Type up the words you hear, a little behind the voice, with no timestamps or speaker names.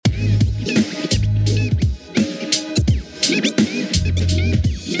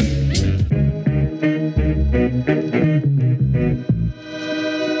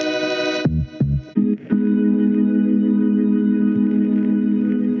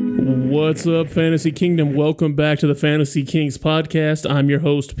What's up, Fantasy Kingdom? Welcome back to the Fantasy Kings podcast. I'm your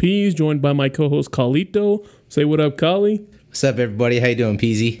host, Peez, joined by my co-host, Carlito. Say what up, Collie. What's up, everybody? How you doing,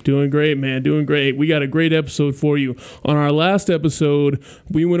 Peasy? Doing great, man. Doing great. We got a great episode for you. On our last episode,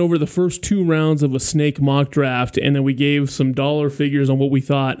 we went over the first two rounds of a snake mock draft, and then we gave some dollar figures on what we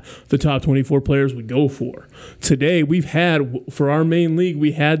thought the top 24 players would go for. Today, for our main league,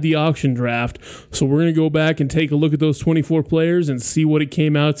 we had the auction draft, so we're going to go back and take a look at those 24 players and see what it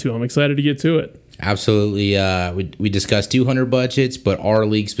came out to. I'm excited to get to it. Absolutely. We discussed 200 budgets, but our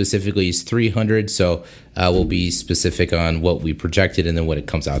league specifically is 300, so we'll be specific on what we projected and then what it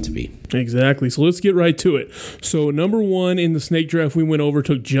comes out to be. Exactly. So let's get right to it. So number one in the snake draft we went over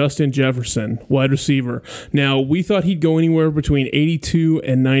took Justin Jefferson, wide receiver. Now, we thought he'd go anywhere between $82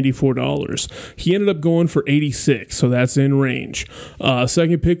 and $94. He ended up going for $86, so that's in range.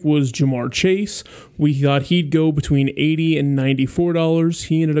 Second pick was Jamar Chase. We thought he'd go between $80 and $94.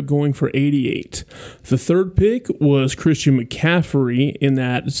 He ended up going for $88. The third pick was Christian McCaffrey in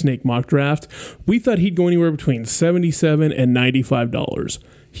that snake mock draft. We thought he'd go anywhere between $77 and $95.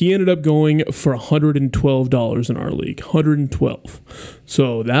 He ended up going for $112 in our league, $112.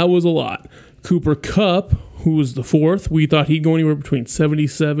 So that was a lot. Cooper Kupp, who was the fourth, we thought he'd go anywhere between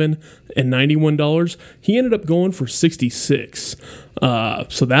 $77 and $91. He ended up going for $66.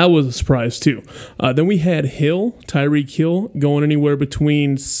 So that was a surprise too. Then we had Tyreek Hill, going anywhere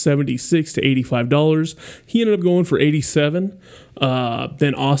between $76 to $85. He ended up going for $87.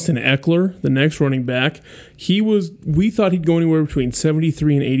 Then Austin Eckler, the next running back, we thought he'd go anywhere between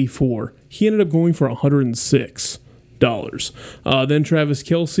 $73 and $84. He ended up going for $106. Then Travis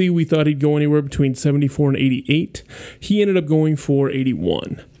Kelce, we thought he'd go anywhere between $74 and $88. He ended up going for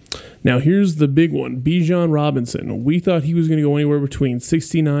 $81. Now here's the big one, Bijan Robinson. We thought he was going to go anywhere between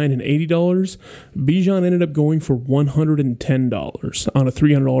 $69 and $80. Bijan ended up going for $110 on a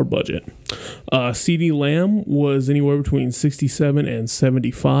 $300 budget. CeeDee Lamb was anywhere between $67 and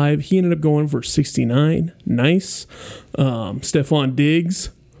 $75. He ended up going for $69. Nice. Stephon Diggs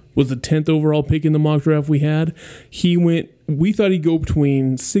was the 10th overall pick in the mock draft we had. We thought he'd go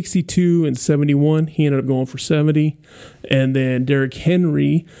between 62 and 71. He ended up going for 70. And then Derrick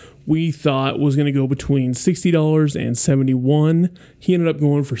Henry, we thought was going to go between $60 and 71. He ended up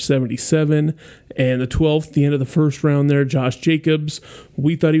going for 77. And the 12th, the end of the first round there, Josh Jacobs,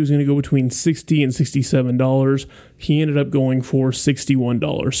 we thought he was going to go between $60 and $67. He ended up going for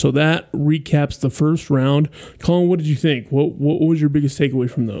 $61. So that recaps the first round. Colin, what did you think? What was your biggest takeaway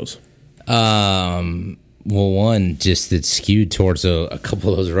from those? Well, one, just it skewed towards a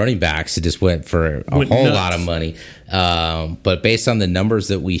couple of those running backs. It just went for a whole nuts. lot of money. But based on the numbers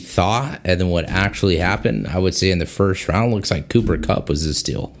that we thought and then what actually happened, I would say in the first round, looks like Cooper Kupp was a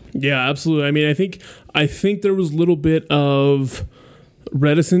steal. Yeah, absolutely. I mean, I think there was a little bit of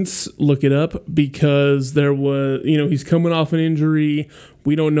reticence, look it up, because there was, he's coming off an injury.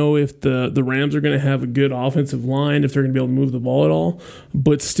 We don't know if the Rams are going to have a good offensive line, if they're going to be able to move the ball at all.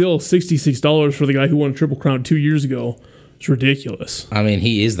 But still, $66 for the guy who won a Triple Crown 2 years ago is ridiculous. I mean,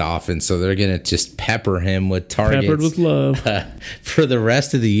 he is the offense, so they're going to just pepper him with targets. Peppered with love. For the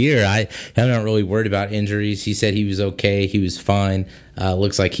rest of the year, I'm not really worried about injuries. He said he was okay. He was fine.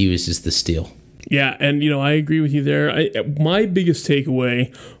 Looks like he was just the steal. Yeah, and I agree with you there. My biggest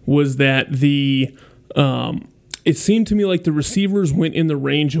takeaway was that it seemed to me like the receivers went in the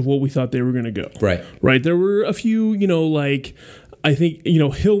range of what we thought they were going to go. Right. There were a few, I think,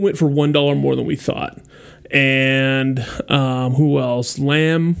 Hill went for $1 more than we thought. And who else?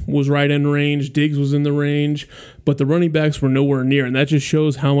 Lamb was right in range. Diggs was in the range. But the running backs were nowhere near. And that just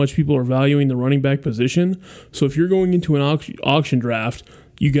shows how much people are valuing the running back position. So if you're going into an auction draft,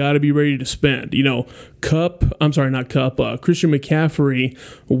 you got to be ready to spend. Christian McCaffrey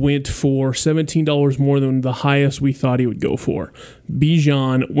went for $17 more than the highest we thought he would go for.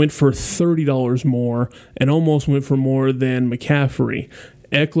 Bijan went for $30 more and almost went for more than McCaffrey.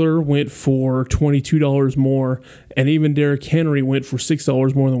 Eckler went for $22 more, and even Derrick Henry went for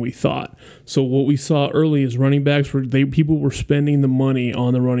 $6 more than we thought. So what we saw early is running backs people were spending the money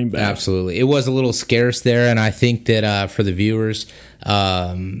on the running back. Absolutely, it was a little scarce there, and I think that for the viewers,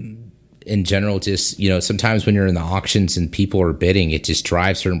 in general, just sometimes when you're in the auctions and people are bidding, it just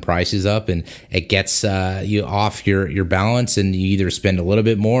drives certain prices up, and it gets you off your balance, and you either spend a little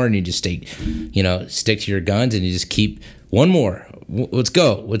bit more, and you just stick to your guns, and you just keep one more. Let's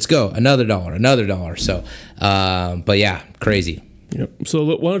go. Another $1. So, but yeah, crazy. Yep.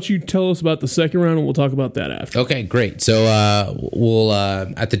 So why don't you tell us about the second round, and we'll talk about that after. Okay, great. So we'll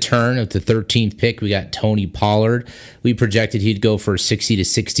at the turn of the 13th pick, we got Tony Pollard. We projected he'd go for 60 to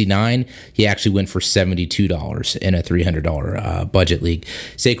 69. He actually went for $72 in a $300 budget league.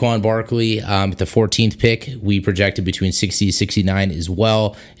 Saquon Barkley at the 14th pick, we projected between 60 to 69 as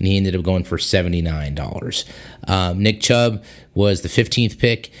well, and he ended up going for $79. Nick Chubb was the 15th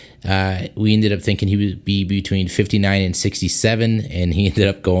pick. We ended up thinking he would be between 59 and 67, and he ended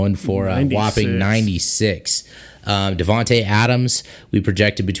up going for a whopping 96. Devontae Adams, we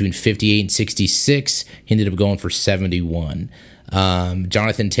projected between 58 and 66. He ended up going for 71.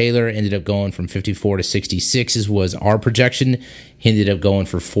 Jonathan Taylor ended up going from 54 to 66 was our projection. He ended up going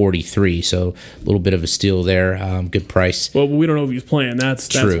for 43, so a little bit of a steal there. Good price. Well, we don't know if he's playing.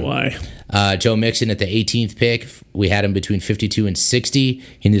 That's why. Joe Mixon at the 18th pick, we had him between 52 and 60. He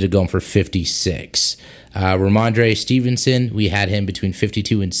ended up going for 56. Ramondre Stevenson, we had him between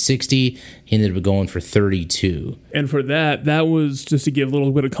 52 and 60. He ended up going for 32. And for that was just to give a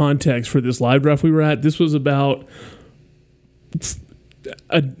little bit of context for this live draft we were at. This was about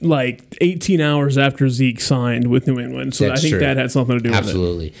like 18 hours after Zeke signed with New England. So That's I think true. that had something to do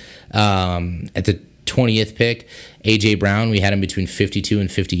Absolutely. with it. At the 20th pick, A.J. Brown, we had him between 52 and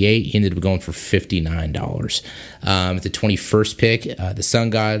 58. He ended up going for $59. At the 21st pick, the Sun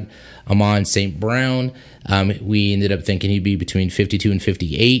God, Amon St. Brown, we ended up thinking he'd be between 52 and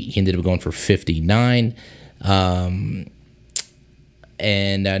 58. He ended up going for 59.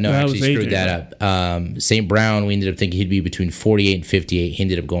 Screwed that up. St. Brown, we ended up thinking he'd be between 48 and 58. He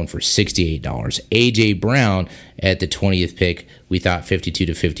ended up going for $68. A.J. Brown at the 20th pick, we thought 52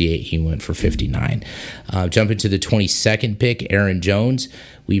 to 58. He went for 59. Jumping to the 22nd pick, Aaron Jones,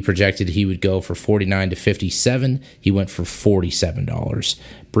 we projected he would go for 49 to 57. He went for $47.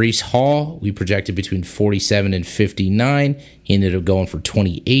 Breece Hall, we projected between 47 and 59. He ended up going for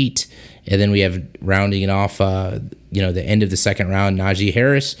 28. And then we have rounding it off, the end of the second round, Najee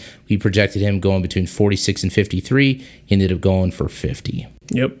Harris. We projected him going between 46 and 53. He ended up going for 50.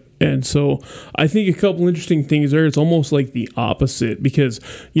 Yep. And so I think a couple interesting things there. It's almost like the opposite because,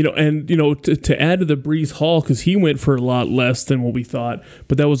 to add to the Breece Hall, because he went for a lot less than what we thought,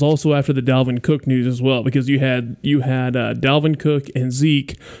 but that was also after the Dalvin Cook news as well, because you had Dalvin Cook and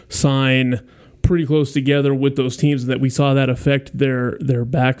Zeke sign pretty close together with those teams that we saw that affect their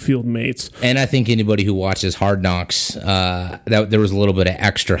backfield mates. And I think anybody who watches Hard Knocks, that there was a little bit of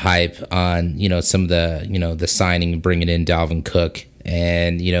extra hype on, some of the, the signing, bringing in Dalvin Cook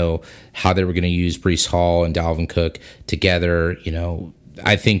and, how they were going to use Breece Hall and Dalvin Cook together.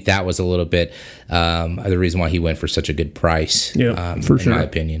 I think that was a little bit the reason why he went for such a good price, for sure. in my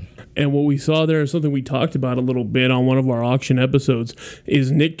opinion. And what we saw there is something we talked about a little bit on one of our auction episodes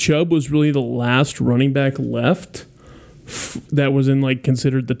is Nick Chubb was really the last running back left that was in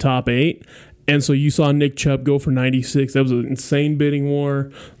considered the top 8. And so you saw Nick Chubb go for 96. That was an insane bidding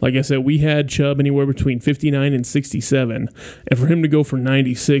war. Like I said, we had Chubb anywhere between 59 and 67. And for him to go for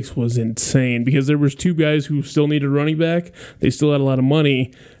 96 was insane because there was two guys who still needed running back. They still had a lot of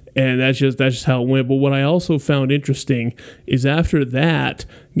money. And that's just how it went. But what I also found interesting is after that,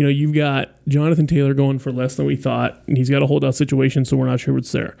 you've got Jonathan Taylor going for less than we thought, and he's got a holdout situation, so we're not sure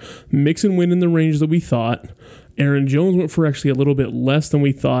what's there. Mixon went in the range that we thought. Aaron Jones went for actually a little bit less than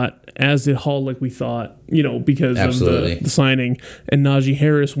we thought, as did Hall like we thought, because Absolutely. of the signing. And Najee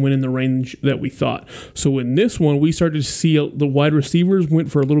Harris went in the range that we thought. So in this one, we started to see the wide receivers went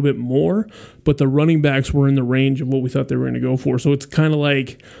for a little bit more, but the running backs were in the range of what we thought they were going to go for. So it's kind of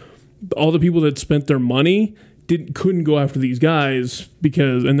like all the people that spent their money couldn't go after these guys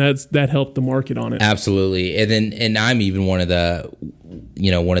that helped the market on it. Absolutely. And I'm even one of the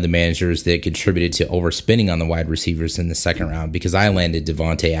managers that contributed to overspending on the wide receivers in the second round because I landed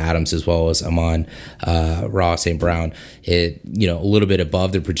Devontae Adams as well as Amon St. Brown. A little bit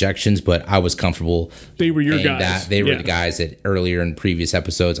above their projections, but I was comfortable. They were your guys. They were the guys that earlier in previous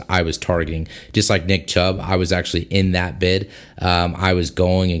episodes I was targeting. Just like Nick Chubb, I was actually in that bid. I was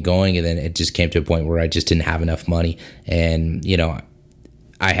going, and then it just came to a point where I just didn't have enough money. And,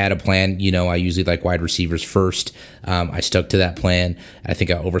 I had a plan. I usually like wide receivers first. I stuck to that plan. I think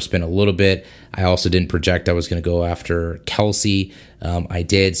I overspent a little bit. I also didn't project I was going to go after Kelsey. I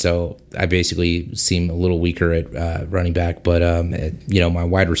did, so I basically seem a little weaker at running back. But my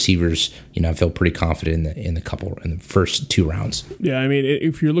wide receivers, I feel pretty confident in the first 2 rounds. Yeah, I mean,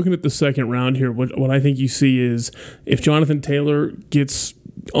 if you're looking at the second round here, what I think you see is if Jonathan Taylor gets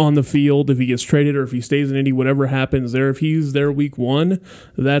on the field, if he gets traded or if he stays in Indy, whatever happens there, if he's there week 1,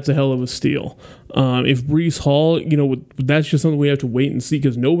 that's a hell of a steal. If Breece Hall, that's just something we have to wait and see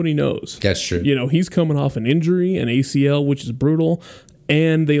because nobody knows. That's true. He's coming off an injury, an ACL, which is brutal.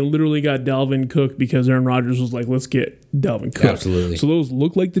 And they literally got Dalvin Cook because Aaron Rodgers was like, let's get Dalvin Cook. Absolutely. So those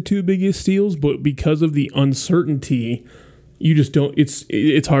look like the 2 biggest steals, but because of the uncertainty, you just don't.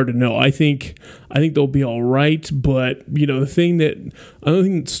 It's hard to know. I think they'll be all right. But another thing that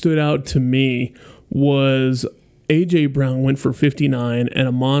stood out to me was AJ Brown went for 59 and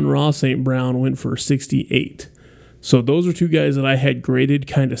Amon-Ra St. Brown went for 68. So those are 2 guys that I had graded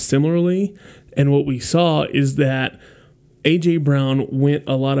kind of similarly. And what we saw is that A.J. Brown went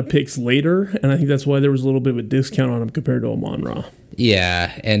a lot of picks later, and I think that's why there was a little bit of a discount on him compared to Amon-Ra.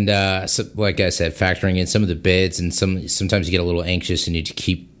 Yeah, and so, like I said, factoring in some of the bids, and sometimes you get a little anxious and you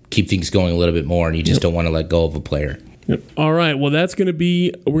keep things going a little bit more, and you just don't want to let go of a player. Yep. All right, well, we're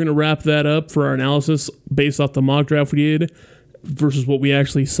going to wrap that up for our analysis based off the mock draft we did versus what we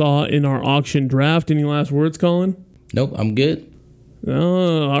actually saw in our auction draft. Any last words, Collin? Nope, I'm good.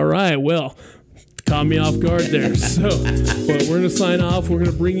 Oh, all right, well, caught me off guard there. So, but we're going to sign off. We're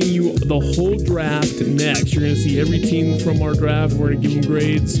going to bring you the whole draft next. You're going to see every team from our draft. We're going to give them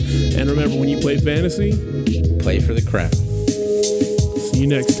grades. And remember, when you play fantasy, play for the crown. See you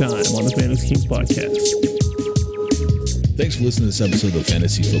next time on the Fantasy Kings podcast. Thanks for listening to this episode of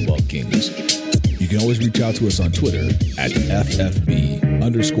Fantasy Football Kings. You can always reach out to us on Twitter at FFB_Kings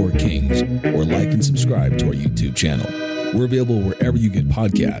or like and subscribe to our YouTube channel. We're available wherever you get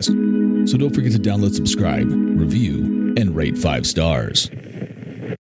podcasts. So don't forget to download, subscribe, review, and rate 5 stars.